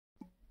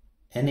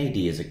NAD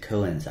is a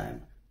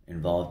coenzyme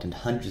involved in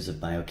hundreds of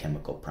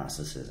biochemical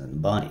processes in the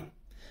body.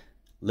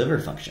 Liver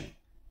function.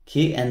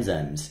 Key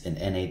enzymes in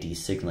NAD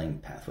signaling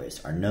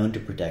pathways are known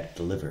to protect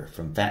the liver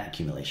from fat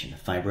accumulation,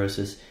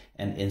 fibrosis,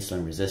 and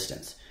insulin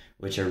resistance,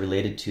 which are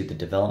related to the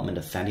development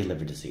of fatty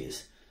liver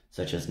disease,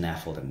 such as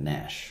NAFLD and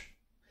NASH.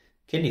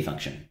 Kidney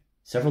function.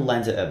 Several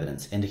lines of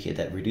evidence indicate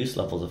that reduced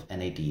levels of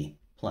NAD+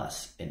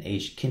 in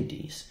aged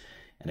kidneys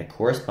and a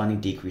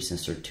corresponding decrease in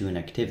sirtuin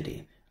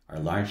activity are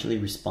largely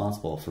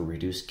responsible for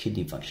reduced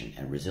kidney function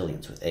and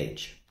resilience with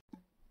age.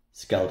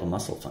 Skeletal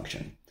muscle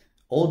function.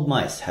 Old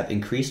mice have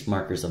increased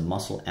markers of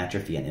muscle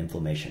atrophy and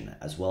inflammation,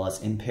 as well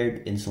as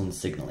impaired insulin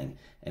signaling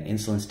and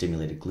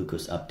insulin-stimulated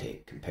glucose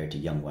uptake compared to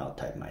young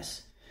wild-type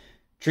mice.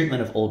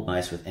 Treatment of old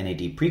mice with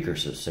NAD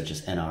precursors such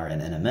as NR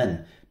and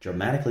NMN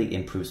dramatically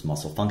improves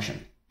muscle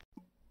function.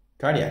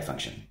 Cardiac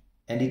function.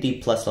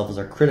 NAD+ levels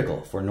are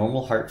critical for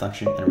normal heart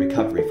function and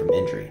recovery from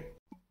injury.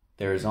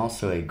 There is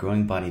also a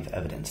growing body of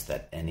evidence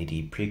that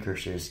NAD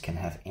precursors can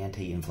have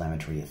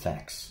anti-inflammatory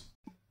effects.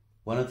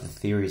 One of the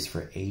theories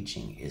for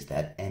aging is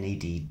that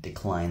NAD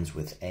declines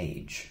with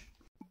age.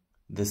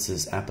 This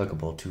is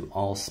applicable to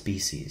all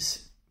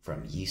species,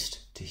 from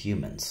yeast to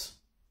humans.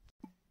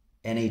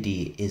 NAD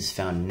is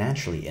found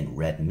naturally in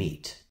red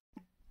meat.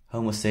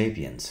 Homo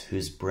sapiens,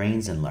 whose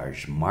brains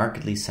enlarged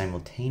markedly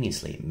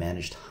simultaneously,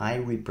 managed high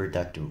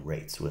reproductive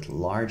rates with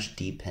large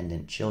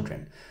dependent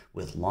children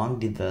with long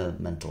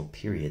developmental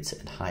periods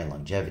and high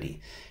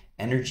longevity.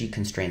 Energy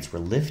constraints were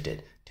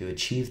lifted to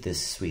achieve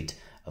this suite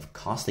of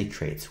costly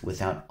traits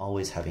without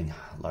always having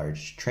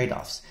large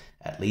trade-offs,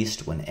 at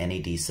least when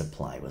NAD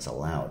supply was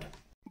allowed.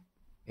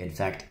 In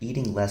fact,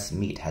 eating less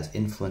meat has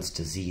influenced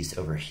disease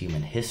over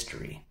human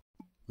history.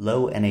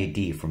 Low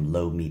NAD from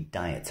low meat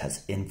diets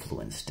has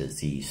influenced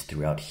disease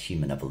throughout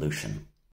human evolution.